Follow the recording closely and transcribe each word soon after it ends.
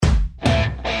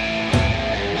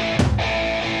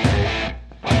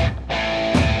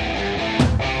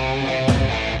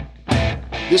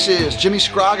This is Jimmy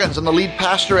Scroggins. I'm the lead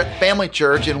pastor at Family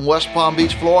Church in West Palm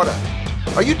Beach, Florida.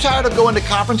 Are you tired of going to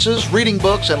conferences, reading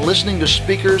books, and listening to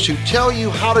speakers who tell you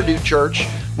how to do church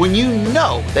when you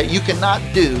know that you cannot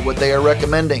do what they are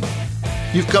recommending?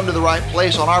 You've come to the right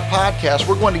place. On our podcast,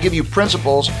 we're going to give you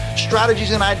principles,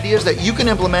 strategies, and ideas that you can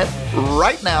implement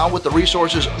right now with the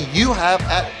resources you have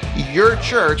at your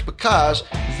church, because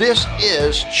this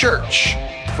is church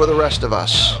for the rest of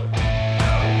us.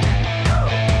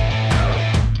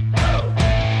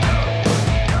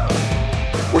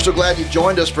 We're so glad you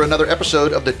joined us for another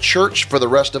episode of the Church for the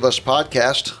Rest of Us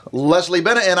podcast. Leslie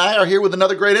Bennett and I are here with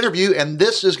another great interview, and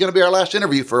this is going to be our last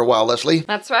interview for a while, Leslie.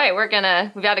 That's right.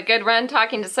 We've got a good run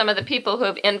talking to some of the people who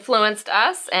have influenced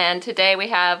us, and today we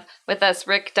have with us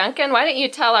Rick Duncan. Why don't you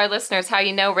tell our listeners how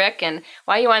you know Rick and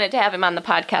why you wanted to have him on the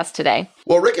podcast today?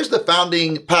 Well, Rick is the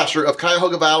founding pastor of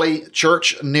Cuyahoga Valley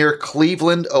Church near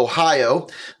Cleveland, Ohio.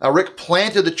 Rick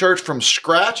planted the church from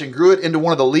scratch and grew it into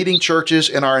one of the leading churches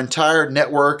in our entire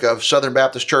network of Southern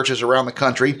Baptist churches around the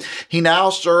country. He now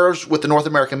serves with the North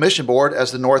American Mission Board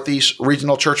as the Northeast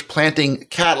Regional Church Planting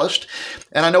Catalyst.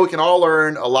 And I know we can all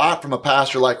learn a lot from a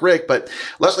pastor like Rick, but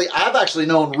Leslie, I've actually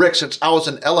known Rick since I was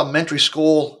an elementary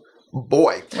school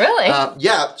boy. Really?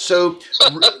 Yeah. So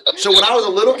when I was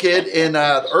a little kid in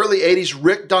the early 80s,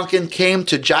 Rick Duncan came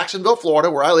to Jacksonville,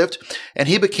 Florida, where I lived, and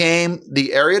he became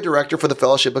the area director for the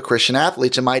Fellowship of Christian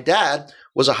Athletes. And my dad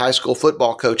was a high school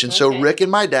football coach. And so Rick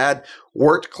and my dad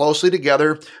worked closely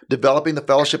together, developing the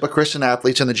Fellowship of Christian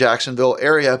Athletes in the Jacksonville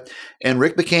area. And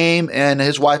Rick and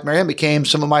his wife, Marianne, became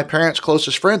some of my parents'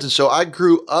 closest friends. And so I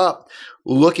grew up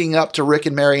looking up to Rick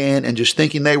and Marianne and just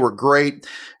thinking they were great.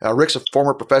 Rick's a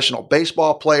former professional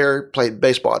baseball player, played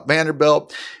baseball at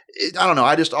Vanderbilt. I don't know.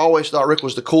 I just always thought Rick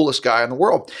was the coolest guy in the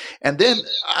world. And then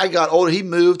I got older. He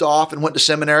moved off and went to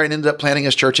seminary and ended up planting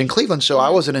his church in Cleveland. So I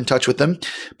wasn't in touch with him.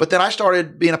 But then I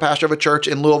started being a pastor of a church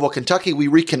in Louisville, Kentucky. We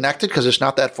reconnected because it's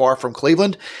not that far from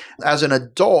Cleveland as an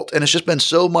adult. And it's just been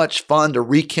so much fun to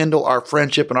rekindle our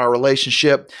friendship and our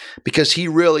relationship, because he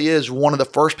really is one of the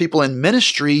first people in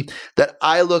ministry that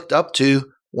I looked up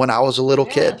to when I was a little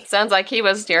kid. Sounds like he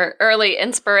was your early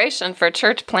inspiration for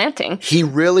church planting. He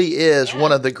really is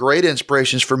one of the great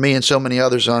inspirations for me and so many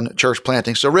others on church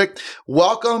planting. So Rick,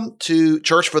 welcome to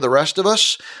Church for the Rest of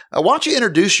Us. Why don't you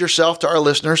introduce yourself to our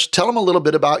listeners? Tell them a little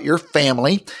bit about your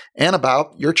family and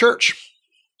about your church.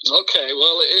 Okay,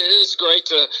 well, it is great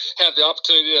to have the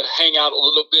opportunity to hang out a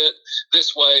little bit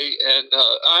this way. And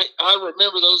I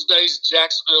remember those days in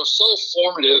Jacksonville, so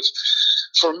formative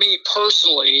for me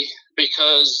personally,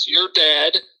 because your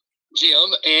dad, Jim,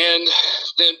 and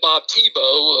then Bob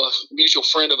Tebow, a mutual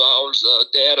friend of ours,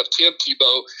 dad of Tim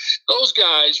Tebow, those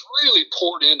guys really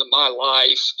poured into my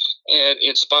life and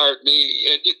inspired me.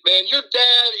 And man, your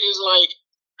dad is like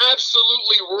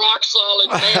absolutely rock solid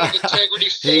man of integrity,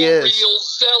 for real,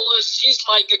 zealous. He's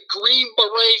like a Green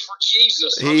Beret for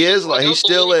Jesus. He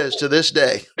still is to this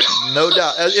day. No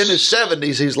doubt. In his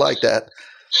 70s, he's like that.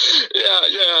 Yeah.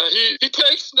 He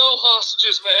takes no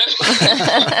hostages, man.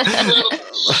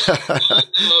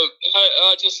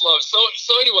 I just love it.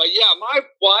 So anyway, yeah, my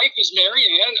wife is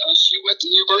Marianne. She went to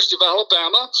the University of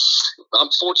Alabama. I'm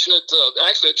fortunate,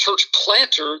 actually, a church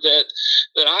planter that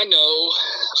I know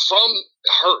from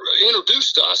her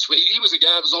introduced us. He was a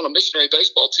guy that was on a missionary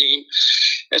baseball team.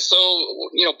 And so,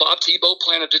 Bob Tebow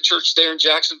planted a church there in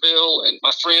Jacksonville, and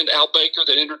my friend Al Baker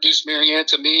that introduced Marianne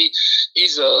to me,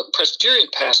 he's a Presbyterian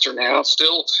pastor now,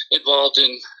 still involved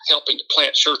in helping to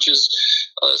plant churches.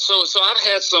 So I've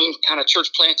had some kind of church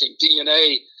planting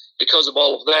DNA because of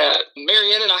all of that.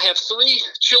 Marianne and I have three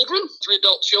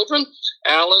adult children,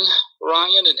 Alan,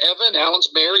 Ryan, and Evan. Alan's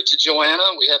married to Joanna.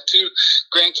 We have two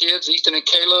grandkids, Ethan and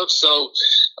Caleb. So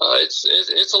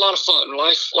it's a lot of fun.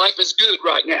 Life is good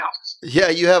right now. Yeah,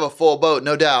 you have a full boat,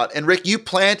 no doubt. And Rick, you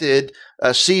planted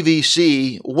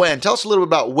CVC when? Tell us a little bit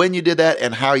about when you did that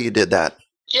and how you did that.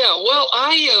 Yeah, well,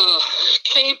 I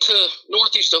came to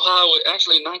Northeast Ohio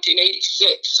actually in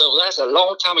 1986, so that's a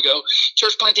long time ago.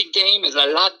 Church planting game is a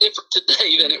lot different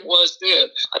today than it was then.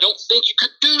 I don't think you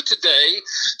could do today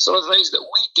some of the things that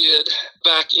we did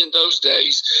back in those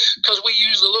days, because we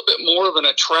used a little bit more of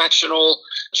an attractional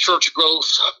church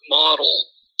growth model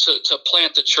to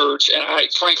plant the church, and I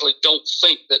frankly don't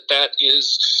think that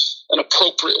is an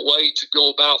appropriate way to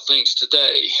go about things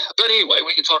today. But anyway,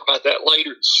 we can talk about that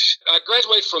later. I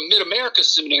graduated from Mid-America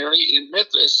Seminary in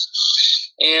Memphis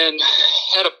and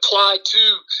had applied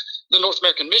to the North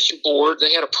American Mission Board.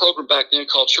 They had a program back then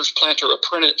called Church Planter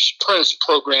Apprentice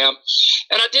Program.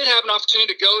 And I did have an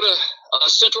opportunity to go to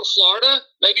Central Florida,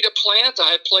 maybe to plant.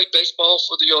 I had played baseball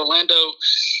for the Orlando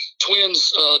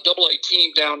Twins AA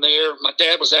team down there. My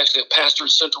dad was actually a pastor in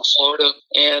Central Florida.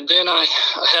 And then I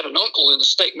had an uncle in the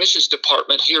state missions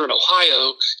department here in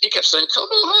Ohio. He kept saying, come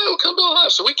to Ohio, come to Ohio.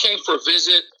 So we came for a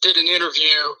visit, did an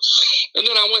interview. And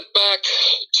then I went back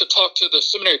to talk to the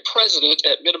seminary president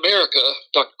at Mid-America,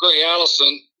 Dr. Gray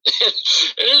Allison. And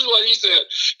here's what he said.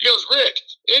 He goes, Rick,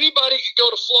 anybody can go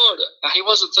to Florida. Now, he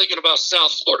wasn't thinking about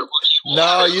South Florida.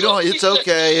 No, you don't. It's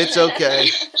okay. It's okay.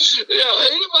 Yeah,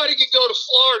 anybody can go to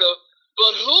Florida,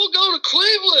 but who'll go to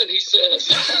Cleveland, he says.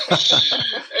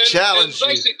 Challenge and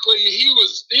basically, he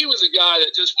was a guy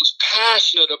that just was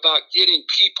passionate about getting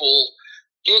people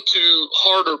into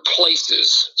harder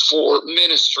places for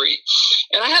ministry.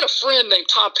 And I had a friend named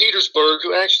Tom Petersburg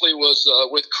who actually was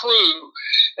with Crew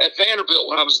at Vanderbilt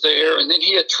when I was there, and then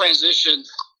he had transitioned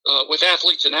with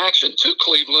Athletes in Action to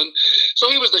Cleveland.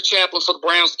 So he was the chaplain for the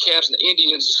Browns, the Cavs, and the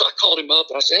Indians. So I called him up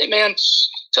and I said, hey, man,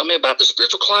 tell me about the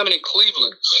spiritual climate in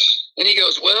Cleveland. And he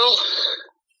goes, well,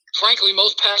 frankly,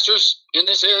 most pastors in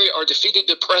this area are defeated,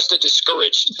 depressed, and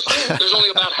discouraged. There's only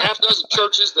about half a dozen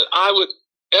churches that I would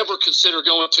ever consider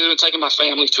going to and taking my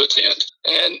family to attend.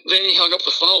 And then he hung up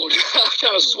the phone. I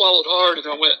kind of swallowed hard and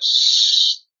I went,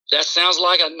 that sounds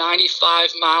like a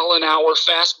 95-mile-an-hour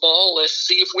fastball. Let's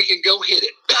see if we can go hit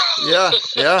it.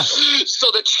 Yeah. So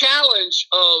the challenge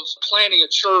of planning a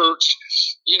church,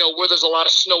 where there's a lot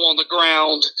of snow on the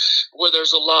ground, where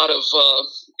there's a lot of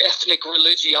ethnic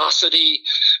religiosity,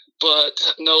 but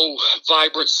no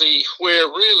vibrancy, where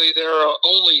really there are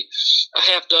only a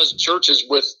half dozen churches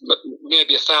with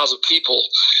maybe 1,000 people.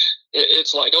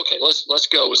 It's like, okay, let's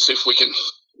go and see if we can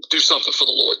do something for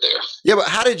the Lord there. Yeah, but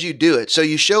how did you do it? So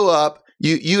you show up,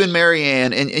 you and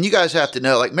Marianne, and you guys have to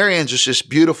know, like, Marianne's just this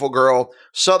beautiful girl,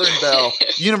 Southern Belle,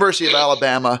 University of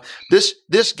Alabama.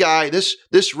 This guy, this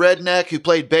redneck who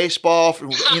played baseball,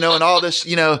 and all this,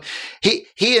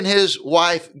 he and his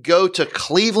wife go to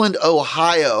Cleveland,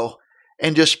 Ohio,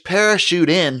 and just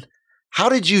parachute in. How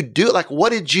did you do it? Like,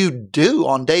 what did you do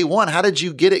on day one? How did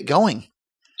you get it going?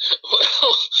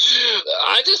 Well,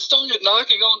 I just started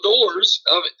knocking on doors.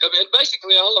 I mean,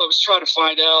 basically, all I was trying to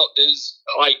find out is,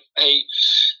 like, hey,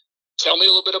 tell me a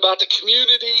little bit about the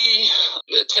community.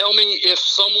 Tell me if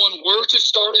someone were to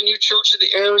start a new church in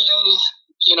the area,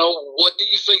 what do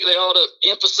you think they ought to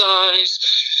emphasize?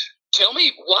 Tell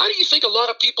me, why do you think a lot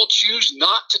of people choose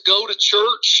not to go to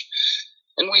church?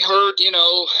 And we heard,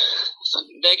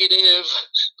 negative,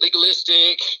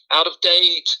 legalistic, out of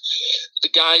date, the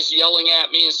guys yelling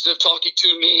at me instead of talking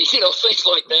to me, things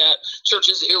like that. Church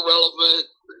is irrelevant.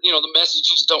 The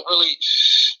messages don't really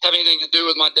have anything to do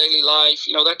with my daily life,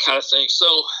 that kind of thing. So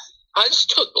I just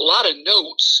took a lot of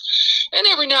notes. And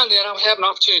every now and then I would have an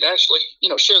opportunity to actually,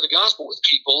 share the gospel with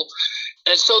people.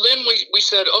 And so then we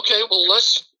said, okay, well,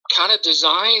 let's kind of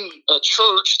design a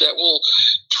church that will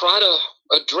try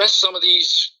to address some of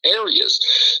these areas.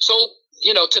 So,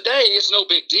 today it's no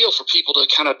big deal for people to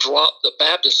kind of drop the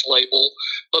Baptist label.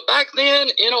 But back then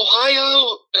in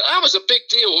Ohio, that was a big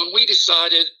deal when we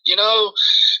decided,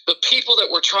 the people that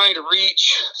we're trying to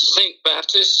reach think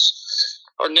Baptists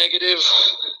are negative,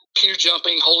 pew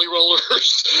jumping holy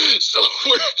rollers. So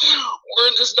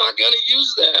we're just not going to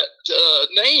use that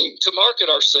name to market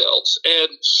ourselves.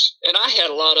 And I had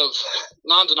a lot of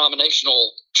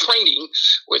non-denominational training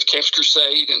with Campus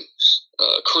Crusade and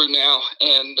Crew now,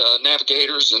 and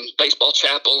Navigators and Baseball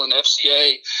Chapel and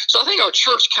FCA. So I think our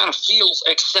church kind of feels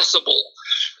accessible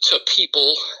to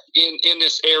people in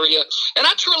this area. And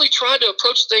I truly tried to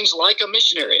approach things like a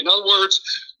missionary. In other words,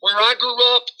 where I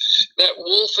grew up, that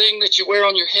wool thing that you wear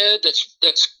on your head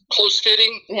that's close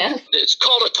fitting, it's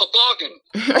called a toboggan.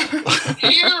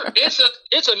 Here, it's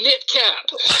a knit cap.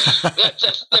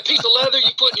 That piece of leather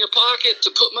you put in your pocket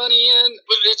to put money in,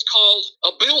 it's called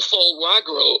a billfold where I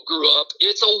grew up.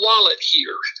 It's a wallet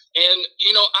here. And,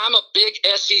 I'm a big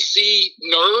SEC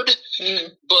nerd,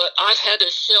 but I've had to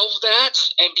shelve that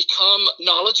and become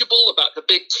knowledgeable about the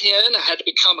Big Ten. I had to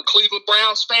become a Cleveland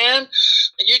Browns fan.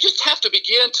 You just have to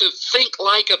begin to think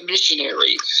like a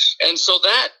missionary. And so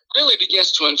that really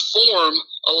begins to inform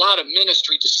a lot of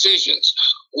ministry decisions.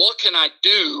 What can I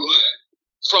do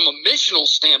from a missional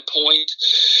standpoint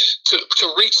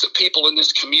to reach the people in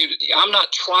this community? I'm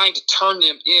not trying to turn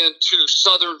them into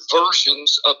Southern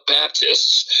versions of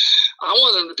Baptists. I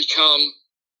want them to become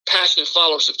passionate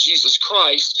followers of Jesus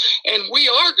Christ, and we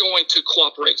are going to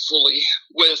cooperate fully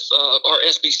with our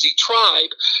SBC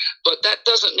tribe, but that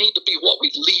doesn't need to be what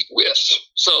we lead with.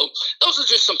 So those are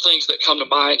just some things that come to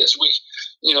mind as we,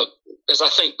 as I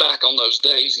think back on those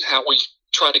days and how we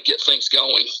try to get things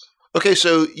going. Okay,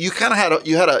 so you kind of had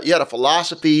a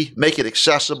philosophy, make it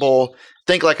accessible,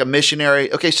 think like a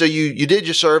missionary. Okay, so you did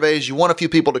your surveys, you won a few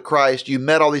people to Christ, you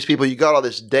met all these people, you got all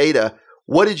this data.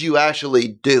 What did you actually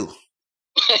do?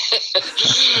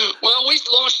 Well, we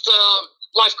launched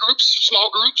life groups,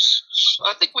 small groups.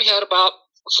 I think we had about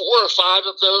 4 or 5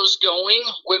 of those going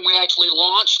when we actually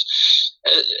launched.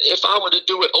 If I were to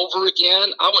do it over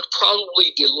again, I would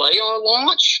probably delay our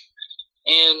launch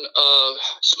and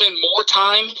spend more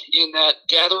time in that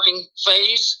gathering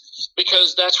phase,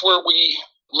 because that's where we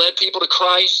led people to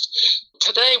Christ.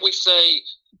 Today we say,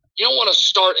 you don't want to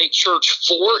start a church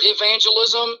for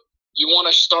evangelism. You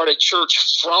want to start a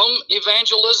church from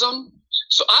evangelism.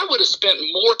 So I would have spent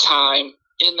more time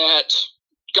in that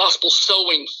gospel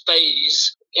sowing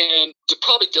phase and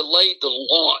probably delayed the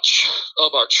launch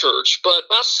of our church. But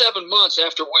about 7 months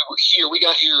after we were here, we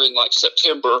got here in like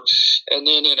September, and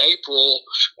then in April,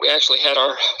 we actually had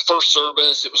our first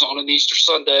service. It was on an Easter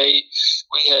Sunday.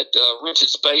 We had rented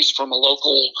space from a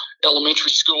local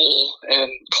elementary school and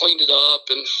cleaned it up.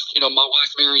 And, my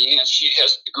wife, Mary Ann, she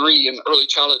has a degree in early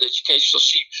childhood education, so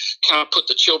she kind of put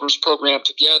the children's program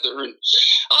together. And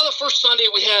on the first Sunday,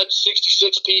 we had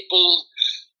 66 people.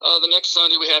 The next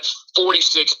Sunday we had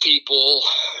 46 people.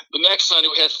 The next Sunday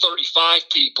we had 35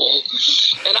 people.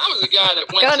 And I was the guy that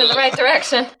went going in the right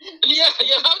direction. Yeah,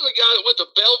 I was the guy that went to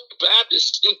Bellevue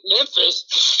Baptist in Memphis.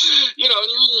 And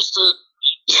you're used to,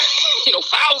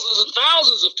 thousands and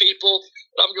thousands of people.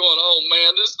 I'm going, oh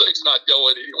man, this thing's not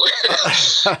going anywhere.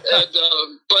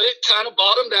 But it kind of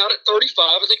bottomed out at 35.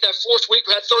 I think that fourth week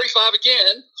we had 35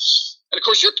 again. And of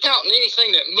course, you're counting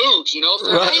anything that moves,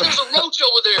 Right. Hey, there's a roach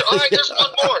over there. All right, there's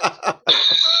one more.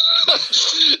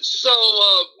 So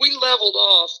we leveled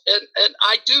off. And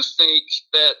I do think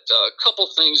that a couple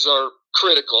things are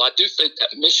critical. I do think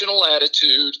that missional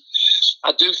attitude.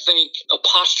 I do think a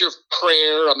posture of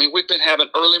prayer. I mean, we've been having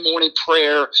early morning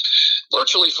prayer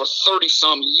virtually for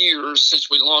 30-some years since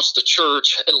we launched the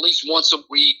church, at least once a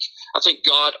week. I think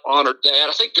God honored that.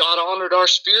 I think God honored our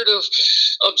spirit of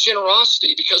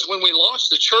generosity, because when we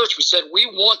launched the church, we said we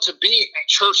want to be a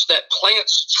church that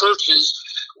plants churches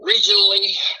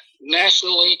regionally,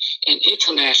 nationally, and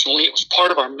internationally. It was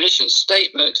part of our mission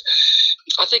statement.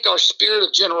 I think our spirit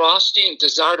of generosity and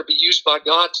desire to be used by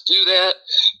God to do that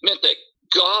meant that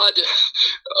God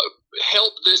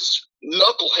helped this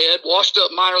knucklehead, washed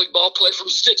up minor league ball player from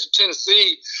Sticks of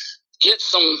Tennessee, get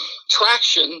some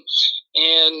traction.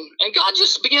 And God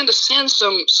just began to send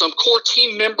some core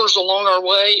team members along our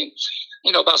way.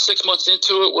 And, about 6 months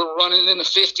into it, we're running in the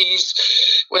 50s.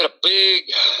 We had a big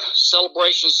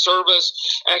celebration service.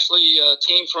 Actually, a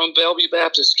team from Bellevue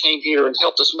Baptist came here and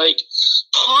helped us make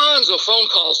tons of phone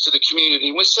calls to the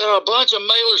community. We sent out a bunch of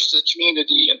mailers to the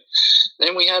community. And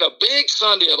then we had a big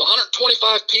Sunday of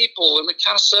 125 people, and we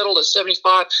kind of settled at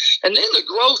 75. And then the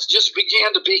growth just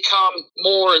began to become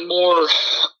more and more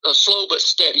slow but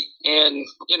steady. And,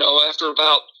 after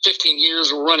about 15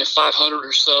 years, we're running 500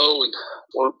 or so. And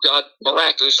God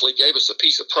miraculously gave us a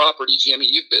piece of property. Jimmy,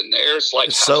 you've been there. It's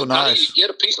like, so nice. How do you get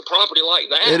a piece of property like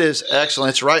that? It is excellent.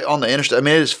 It's right on the interstate. I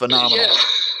mean, it is phenomenal. Yeah.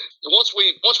 Once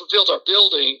we built our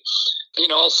building,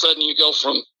 all of a sudden you go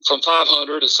from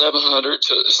 500 to 700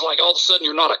 to, it's like all of a sudden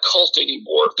you're not a cult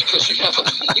anymore, because you have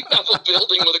a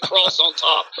building with a cross on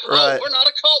top. Right. Oh, we're not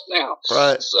a cult now.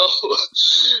 Right. So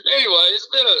anyway, it's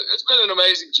been an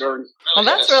amazing journey. Well,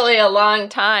 that's really a long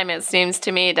time, it seems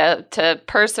to me, to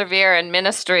persevere in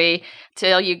ministry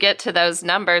till you get to those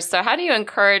numbers. So how do you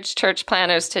encourage church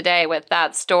planners today with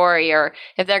that story, or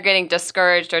if they're getting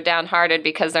discouraged or downhearted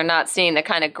because they're not seeing the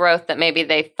kind of growth that maybe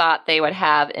they thought they would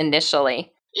have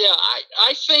initially? Yeah,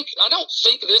 I don't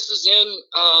think this is in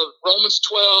Romans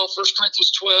 12, 1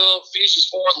 Corinthians 12, Ephesians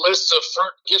 4, lists of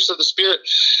gifts of the Spirit.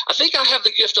 I think I have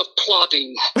the gift of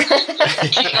plotting, Plodding.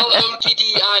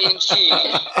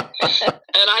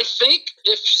 And I think,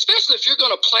 especially if you're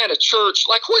going to plant a church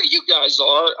like where you guys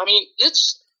are, I mean,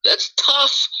 that's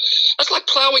tough. That's like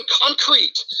plowing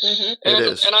concrete.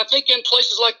 Mm-hmm. And I think in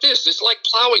places like this, it's like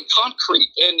plowing concrete.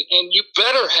 And you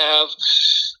better have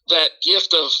that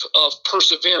gift of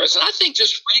perseverance. And I think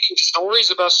just reading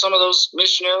stories about some of those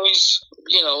missionaries,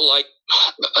 like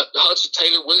Hudson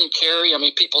Taylor, William Carey, I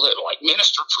mean, people that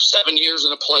ministered for 7 years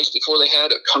in a place before they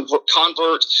had a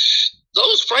convert,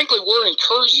 those frankly were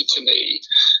encouraging to me.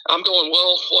 I'm going,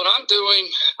 well, what I'm doing,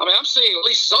 I mean, I'm seeing at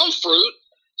least some fruit.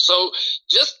 So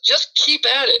just keep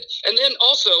at it. And then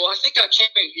also, I think I came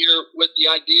in here with the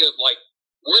idea of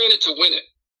we're in it to win it,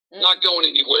 not going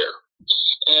anywhere.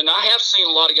 And I have seen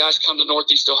a lot of guys come to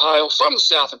Northeast Ohio, from the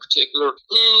South in particular,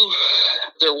 who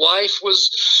their wife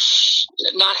was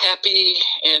not happy,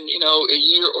 and a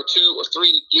year or 2 or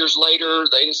 3 years later,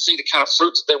 they didn't see the kind of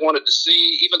fruit that they wanted to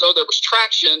see, even though there was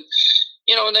traction.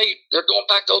 And they're going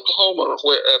back to Oklahoma or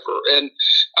wherever. And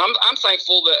I'm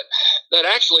thankful that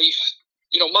actually,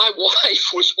 my wife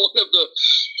was one of the,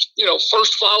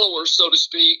 first followers, so to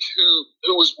speak,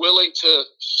 who was willing to,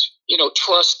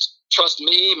 trust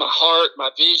me, my heart,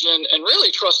 my vision, and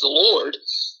really trust the Lord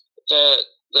that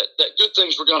good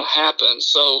things were going to happen.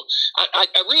 So I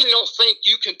really don't think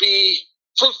you can be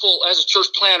fruitful as a church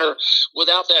planter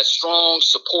without that strong,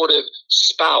 supportive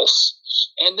spouse.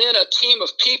 And then a team of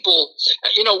people.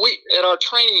 We at our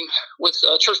training with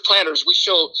church planters, we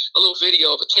show a little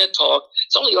video of a TED Talk.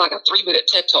 It's only like a 3-minute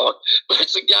TED Talk, but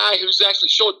it's a guy who's actually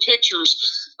showing pictures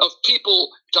of people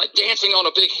like dancing on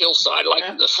a big hillside.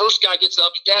 Like the first guy gets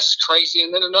up, he dances crazy,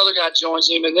 and then another guy joins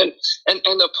him. And then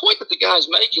and the point that the guy's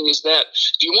making is that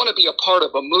if you want to be a part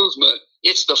of a movement,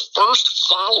 it's the first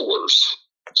followers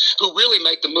who really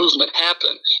make the movement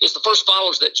happen. It's the first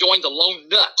followers that join the lone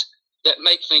nut that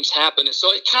make things happen. And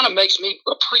so it kind of makes me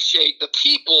appreciate the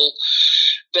people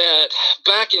that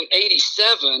back in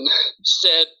 87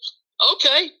 said,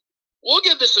 okay, we'll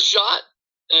give this a shot.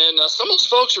 And some of those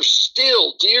folks are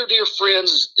still dear, dear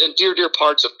friends and dear, dear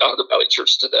parts of Congo Valley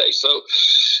Church today. So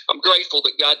I'm grateful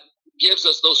that God gives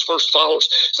us those first followers.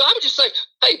 So I would just say,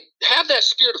 hey, have that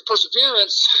spirit of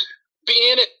perseverance,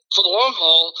 be in it for the long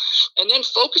haul, and then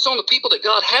focus on the people that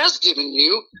God has given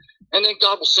you, and then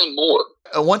God will send more.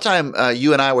 One time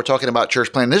you and I were talking about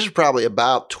church planting. This is probably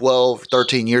about 12,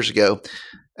 13 years ago.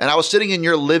 And I was sitting in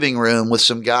your living room with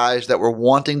some guys that were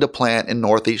wanting to plant in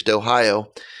Northeast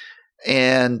Ohio.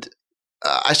 And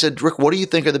I said, Rick, what do you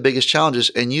think are the biggest challenges?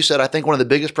 And you said, I think one of the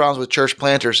biggest problems with church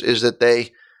planters is that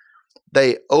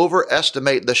they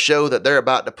overestimate the show that they're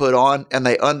about to put on, and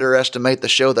they underestimate the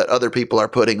show that other people are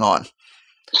putting on.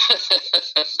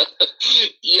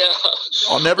 Yeah.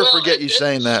 I'll never forget you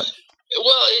saying that.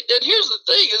 Well, and here's the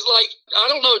thing: is like, I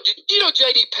don't know. Do you know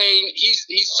J.D. Payne?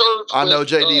 He served. I know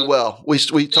J.D. well. We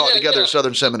taught together at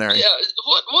Southern Seminary. Yeah,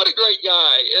 what a great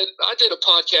guy! And I did a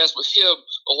podcast with him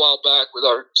a while back with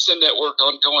our Sin Network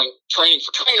ongoing training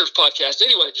for trainers podcast.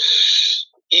 Anyway,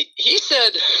 he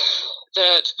said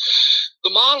that the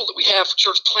model that we have for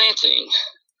church planting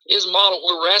is a model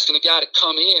where we're asking a guy to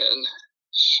come in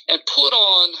and put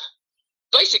on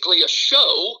basically a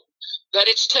show that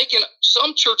it's taken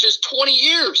some churches 20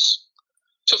 years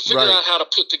to figure out how to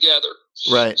put together.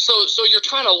 Right. So you're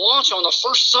trying to launch on the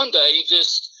first Sunday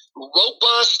this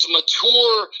robust,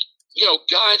 mature,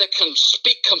 guy that can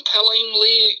speak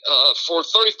compellingly for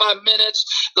 35 minutes.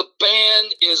 The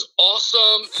band is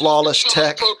awesome. Flawless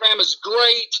tech. The program is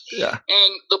great. Yeah.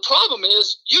 And the problem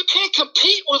is you can't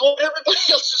compete with what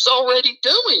everybody else is already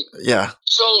doing. Yeah.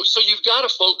 So you've got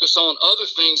to focus on other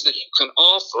things that you can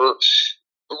offer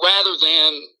rather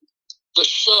than the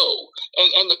show.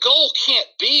 And the goal can't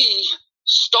be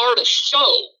start a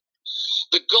show.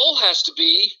 The goal has to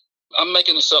be, I'm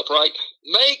making this up, right?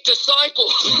 Make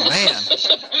disciples. Man,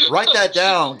 write that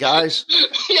down, guys.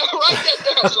 Yeah, write that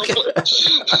down somewhere.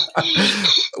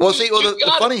 Well, see,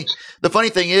 the funny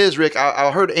thing is, Rick,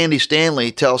 I heard Andy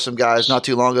Stanley tell some guys not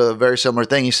too long ago a very similar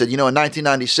thing. He said, in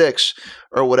 1996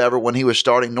 or whatever, when he was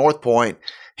starting North Point,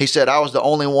 he said, I was the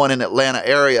only one in Atlanta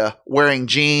area wearing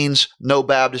jeans, no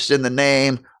Baptist in the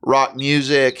name, rock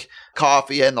music,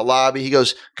 coffee in the lobby. He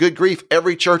goes, good grief,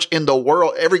 every church in the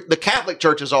world, the Catholic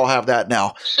churches all have that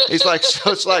now. He's like,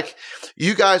 so it's like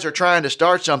you guys are trying to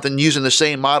start something using the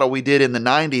same model we did in the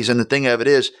 90s. And the thing of it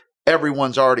is,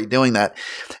 everyone's already doing that.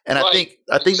 And right.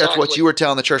 I think that's what you were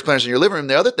telling the church planters in your living room.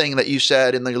 The other thing that you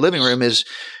said in your living room is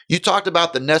you talked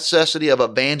about the necessity of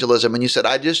evangelism. And you said,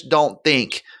 I just don't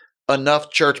think enough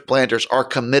church planters are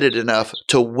committed enough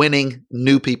to winning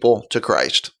new people to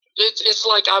Christ. It's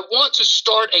like I want to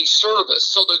start a service.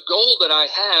 So the goal that I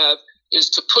have is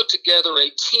to put together a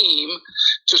team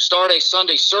to start a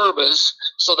Sunday service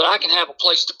so that I can have a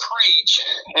place to preach.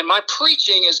 And my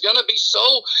preaching is going to be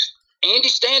so Andy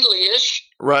Stanley-ish,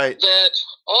 right, that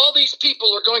all these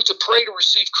people are going to pray to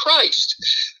receive Christ.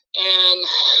 And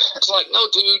it's like, no,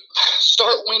 dude,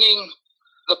 start winning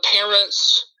the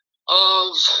parents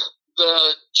of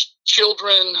the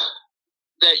children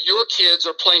that your kids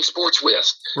are playing sports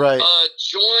with. Right.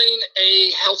 Join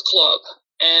a health club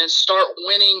and start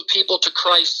winning people to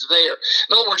Christ there.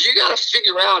 In other words, you got to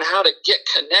figure out how to get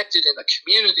connected in the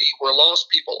community where lost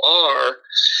people are,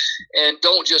 and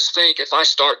don't just think if I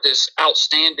start this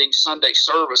outstanding Sunday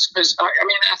service, because I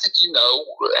think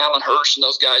Alan Hirsch and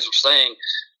those guys are saying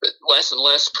that less and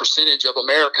less percentage of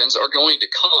Americans are going to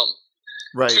come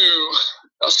right. to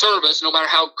a service, no matter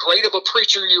how great of a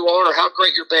preacher you are or how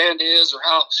great your band is or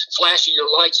how flashy your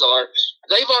lights are,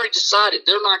 they've already decided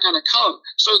they're not going to come.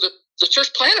 So the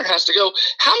church planter has to go,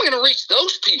 how am I going to reach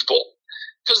those people?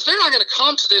 Because they're not going to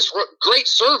come to this great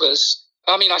service.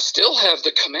 I mean, I still have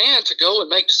the command to go and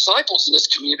make disciples in this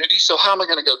community, so how am I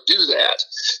going to go do that?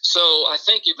 So I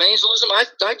think evangelism,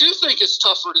 I do think it's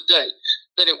tougher today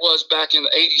than it was back in the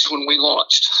 80s when we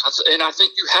launched. And I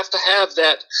think you have to have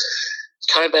that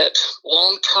kind of that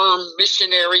long-term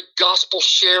missionary,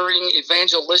 gospel-sharing,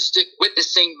 evangelistic,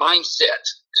 witnessing mindset,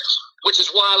 which is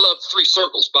why I love Three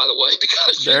Circles, by the way,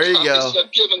 because there you go.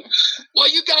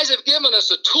 You guys have given us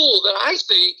a tool that I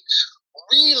think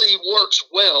really works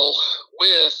well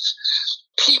with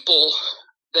people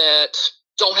that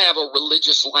don't have a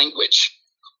religious language.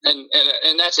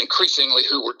 And that's increasingly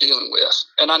who we're dealing with.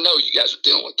 And I know you guys are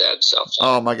dealing with that in South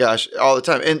Florida. Oh, my gosh, all the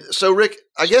time. And so, Rick,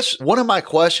 I guess one of my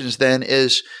questions then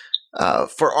is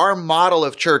for our model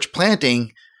of church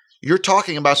planting, you're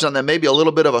talking about something that may be a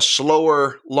little bit of a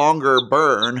slower, longer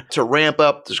burn to ramp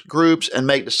up the groups and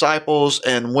make disciples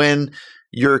and win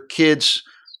your kids'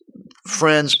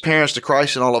 friends, parents to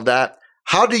Christ and all of that.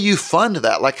 How do you fund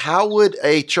that? Like, how would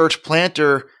a church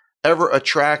planter ever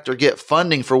attract or get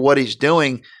funding for what he's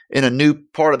doing in a new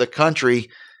part of the country?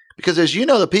 Because as you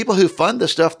know, the people who fund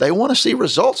this stuff, they want to see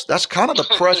results. That's kind of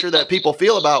the pressure that people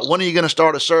feel about when are you going to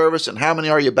start a service and how many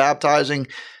are you baptizing?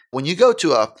 When you go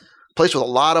to a place with a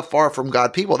lot of far from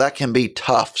God people, that can be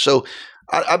tough. So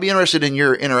I'd be interested in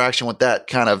your interaction with that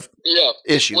kind of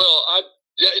issue. Well,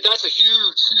 that's a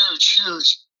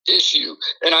huge issue.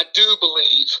 And I do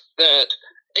believe that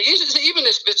even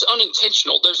if it's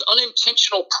unintentional, there's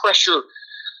unintentional pressure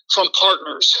from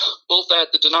partners, both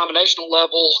at the denominational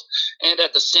level and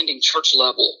at the sending church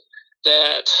level,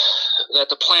 that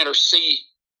the planters see,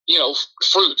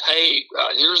 fruit. Hey,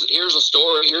 here's a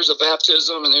story, here's a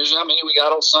baptism, and here's how many we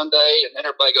got on Sunday, and then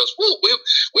everybody goes, "Whoa,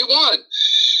 we won!"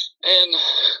 And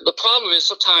the problem is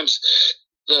sometimes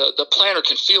the planter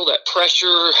can feel that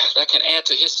pressure that can add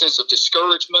to his sense of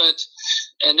discouragement.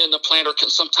 And then the planter can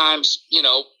sometimes,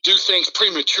 do things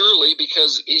prematurely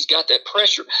because he's got that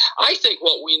pressure. I think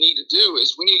what we need to do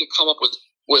is we need to come up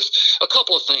with a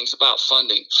couple of things about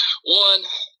funding. One,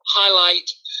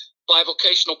 highlight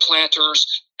bivocational planters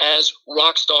as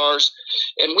rock stars.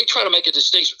 And we try to make a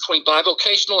distinction between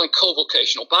bivocational and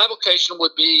covocational. Bivocational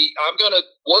would be, I'm going to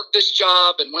work this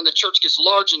job, and when the church gets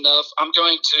large enough, I'm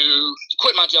going to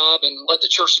quit my job and let the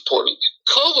church support me.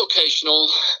 Covocational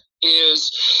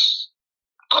is,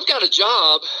 I've got a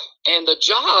job, and the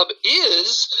job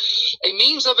is a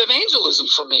means of evangelism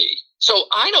for me. So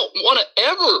I don't want to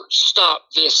ever stop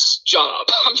this job.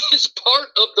 It's part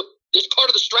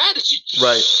of the strategy.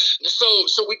 Right.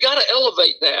 So we got to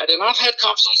elevate that. And I've had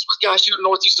conversations with guys here in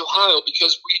Northeast Ohio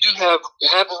because we do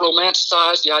have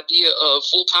romanticized the idea of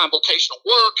full-time vocational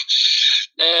work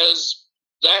as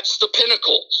that's the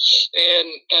pinnacle.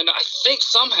 And I think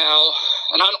somehow,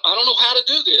 and I don't know how to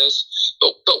do this,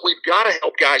 but we've got to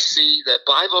help guys see that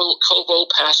Covo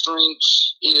pastoring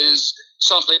is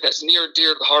something that's near and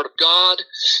dear to the heart of God,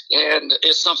 and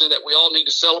it's something that we all need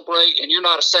to celebrate. And you're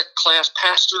not a second-class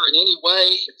pastor in any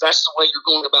way if that's the way you're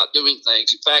going about doing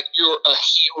things. In fact, you're a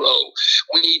hero.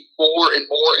 We need more and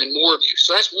more and more of you.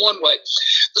 So that's one way.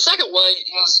 The second way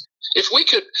is if we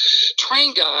could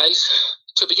train guys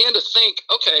to begin to think,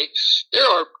 okay, there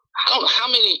are, I don't know how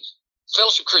many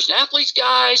Fellowship Christian Athletes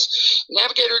guys,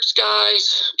 Navigators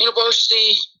guys,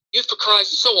 InterVarsity, Youth for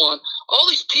Christ, and so on. All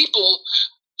these people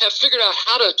have figured out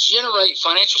how to generate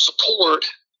financial support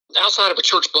outside of a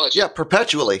church budget. Yeah,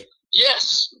 perpetually.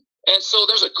 Yes. And so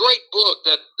there's a great book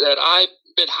that I've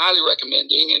been highly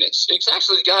recommending, and it's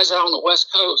actually the guys out on the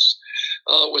West Coast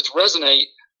with Resonate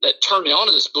that turned me on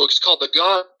to this book. It's called The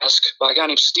God Ask by a guy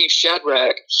named Steve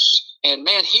Shadrach. And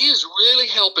man, he is really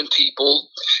helping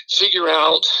people figure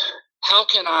out, how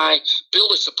can I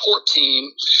build a support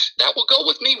team that will go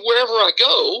with me wherever I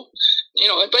go?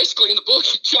 And basically in the book,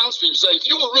 he challenged me to say, if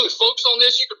you will really focus on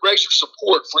this, you could raise your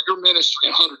support for your ministry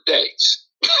in 100 days.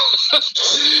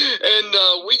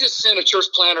 And we just sent a church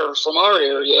planter from our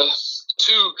area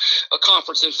to a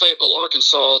conference in Fayetteville,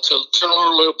 Arkansas to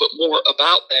learn a little bit more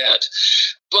about that.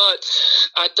 But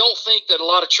I don't think that a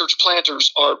lot of church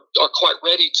planters are quite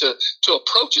ready to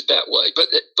approach it that way.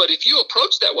 But if you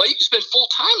approach that way, you can spend full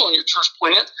time on your church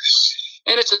plant,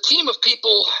 and it's a team of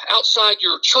people outside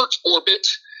your church orbit,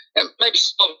 and maybe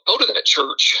some go to that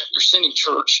church, your sending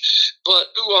church, but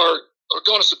who are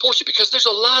going to support you, because there's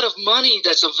a lot of money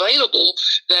that's available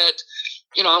that,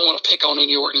 I want to pick on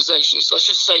any organizations. Let's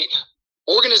just say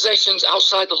organizations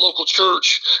outside the local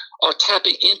church are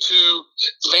tapping into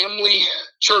family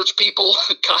church people,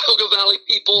 Cuyahoga Valley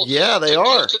people. Yeah, they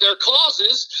are. To their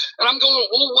causes. And I'm going,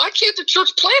 well, why can't the church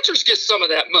planters get some of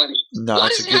that money? No, why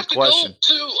that's does a it have good to question. go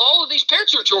to all of these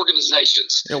parachurch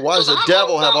organizations? Yeah, why does the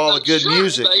devil have all the good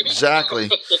music? Baby. Exactly.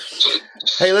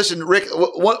 Hey, listen, Rick,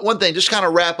 one thing, just kind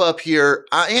of wrap up here.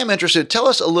 I am interested. Tell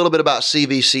us a little bit about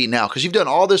CVC Now, because you've done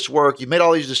all this work. You've made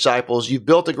all these disciples. You've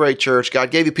built a great church. God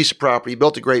gave you a piece of property. You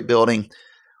built a great building.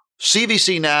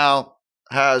 CVC Now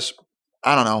has,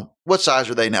 I don't know, what size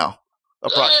are they now?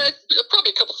 Approximately.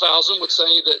 Probably a couple thousand would say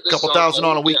that. A couple thousand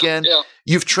on a weekend. Yeah.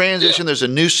 You've transitioned. Yeah. There's a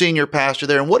new senior pastor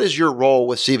there. And what is your role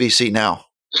with CVC Now?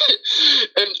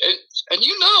 And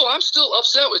you know, I'm still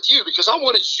upset with you because I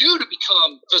wanted you to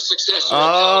become the successor.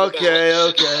 Okay.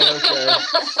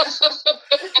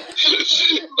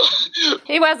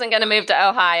 He wasn't going to move to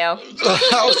Ohio.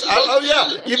 Oh,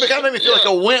 yeah. You kind of made me feel like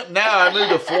a wimp now. I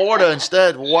moved to Florida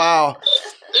instead. Wow.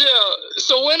 Yeah.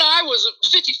 So when I was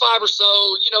 55 or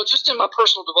so, just in my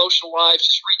personal devotional life,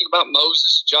 just reading about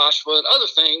Moses, Joshua, and other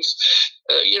things,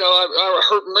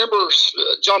 I remember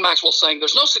John Maxwell saying,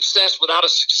 "There's no success without a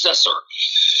successor."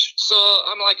 So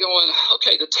I'm like going,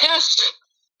 okay, the test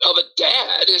of a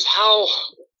dad is how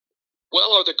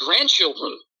well are the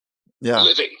grandchildren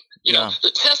living.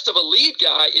 The test of a lead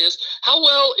guy is how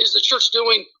well is the church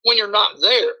doing when you're not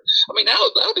there. I mean,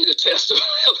 that'll be the test of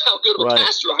how good of a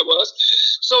pastor I was.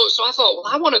 So I thought,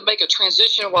 well, I want to make a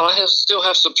transition while I still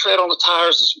have some tread on the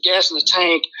tires and some gas in the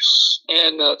tank,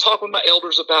 and talk with my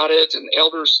elders about it. And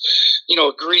elders,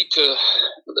 agreed to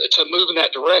move in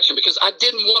that direction because I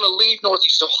didn't want to leave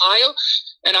Northeast Ohio,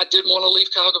 and I didn't want to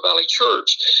leave Cuyahoga Valley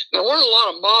Church. There weren't a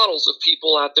lot of models of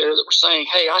people out there that were saying,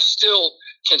 "Hey, I still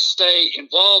can stay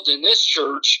involved in this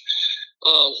church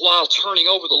while turning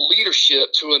over the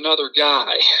leadership to another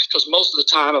guy." Because most of the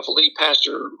time, if a lead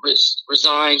pastor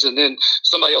resigns and then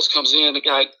somebody else comes in, the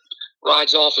guy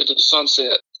rides off into the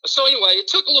sunset. So anyway, it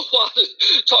took a little while to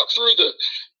talk through the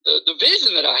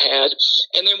vision that I had.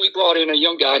 And then we brought in a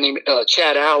young guy named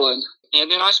Chad Allen. And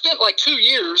then I spent like 2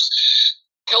 years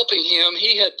helping him.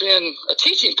 He had been a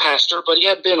teaching pastor, but he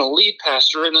had been a lead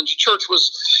pastor. And the church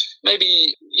was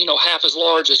maybe, half as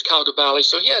large as Cuyahoga Valley.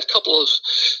 So he had a couple of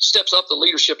steps up the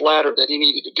leadership ladder that he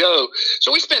needed to go.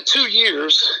 So we spent 2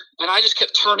 years, and I just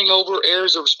kept turning over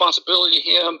areas of responsibility to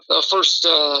him. The first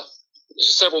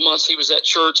several months he was at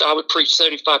church, I would preach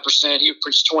 75%, he would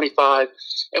preach 25%.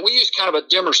 And we used kind of a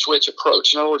dimmer switch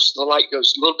approach. In other words, the light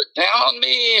goes a little bit down on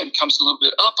me and comes a little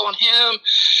bit up on him.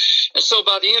 And so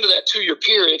by the end of that 2-year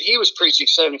period, he was preaching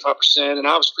 75% and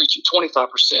I was preaching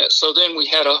 25%. So then we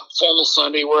had a formal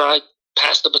Sunday where I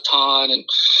passed the baton, and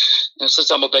since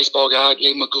I'm a baseball guy, I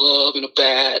gave him a glove and a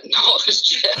bat and all this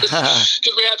jazz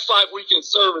because we had 5 weekend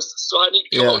services. So I need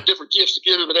to come up with different gifts to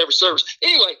give him at every service.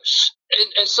 Anyway,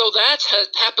 and so that had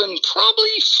happened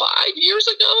probably 5 years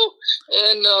ago.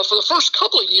 And for the first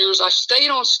couple of years, I stayed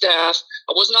on staff.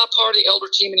 I was not part of the elder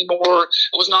team anymore.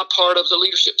 I was not part of the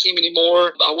leadership team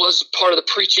anymore. I was part of the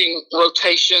preaching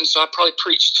rotation. So I probably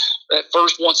preached at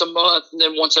first once a month and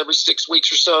then once every 6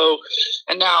 weeks or so.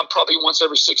 And now I'm probably once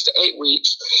every 6 to 8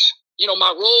 weeks.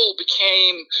 My role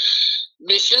became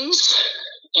missions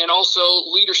and also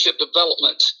leadership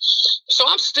development. So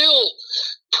I'm still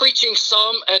preaching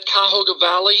some at Cuyahoga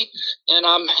Valley, and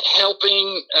I'm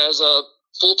helping as a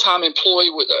full-time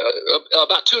employee with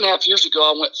about 2.5 years ago.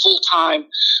 I went full-time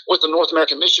with the North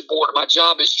American Mission Board. My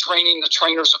job is training the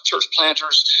trainers of church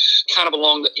planters kind of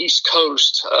along the East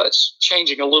Coast. It's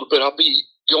changing a little bit. I'll be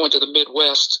going to the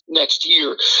Midwest next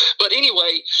year. But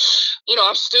anyway,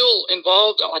 I'm still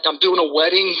involved. Like I'm doing a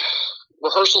wedding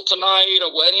rehearsal tonight,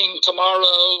 a wedding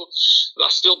tomorrow. I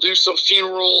still do some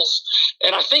funerals.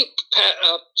 And I think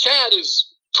Chad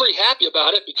is pretty happy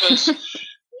about it because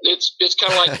it's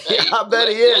kind of like, hey, I bet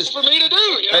he is. That's for me to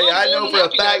do. Hey, I know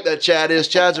for a fact that Chad is.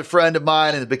 Chad's a friend of mine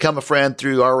and has become a friend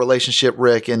through our relationship,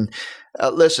 Rick. And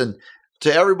listen,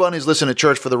 to everyone who's listening to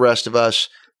church for the rest of us,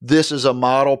 this is a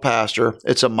model pastor.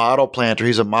 It's a model planter.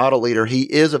 He's a model leader.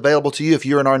 He is available to you if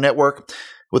you're in our network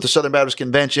with the Southern Baptist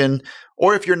Convention,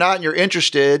 or if you're not and you're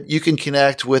interested, you can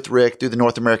connect with Rick through the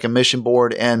North American Mission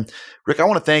Board. And Rick, I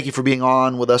want to thank you for being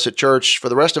on with us at church. For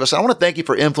the rest of us, I want to thank you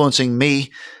for influencing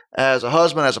me as a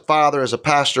husband, as a father, as a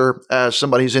pastor, as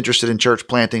somebody who's interested in church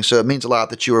planting. So it means a lot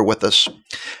that you are with us.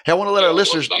 Hey, I want to let our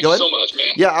listeners go ahead. So much, man.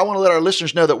 Yeah, I want to let our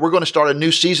listeners know that we're going to start a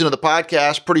new season of the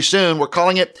podcast pretty soon. We're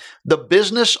calling it The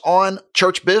Business on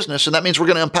Church Business. And that means we're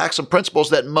going to unpack some principles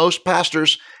that most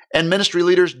pastors and ministry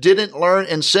leaders didn't learn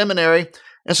in seminary.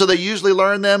 And so they usually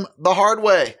learn them the hard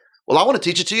way. Well, I want to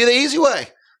teach it to you the easy way.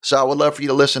 So I would love for you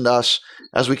to listen to us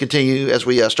as we continue, as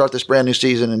we start this brand new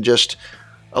season in just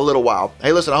a little while.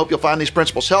 Hey, listen, I hope you'll find these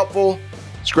principles helpful.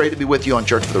 It's great to be with you on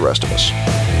Church for the Rest of Us.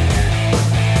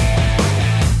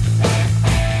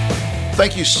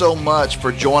 Thank you so much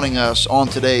for joining us on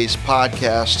today's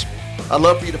podcast. I'd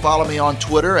love for you to follow me on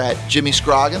Twitter at Jimmy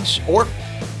Scroggins, or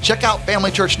check out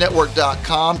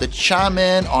FamilyChurchNetwork.com to chime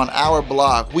in on our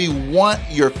blog. We want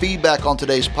your feedback on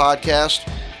today's podcast.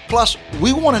 Plus,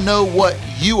 we want to know what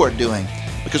you are doing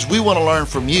because we want to learn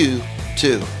from you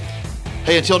too.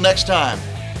 Hey, until next time,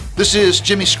 this is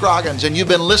Jimmy Scroggins, and you've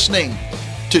been listening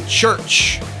to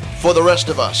Church for the Rest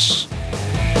of Us.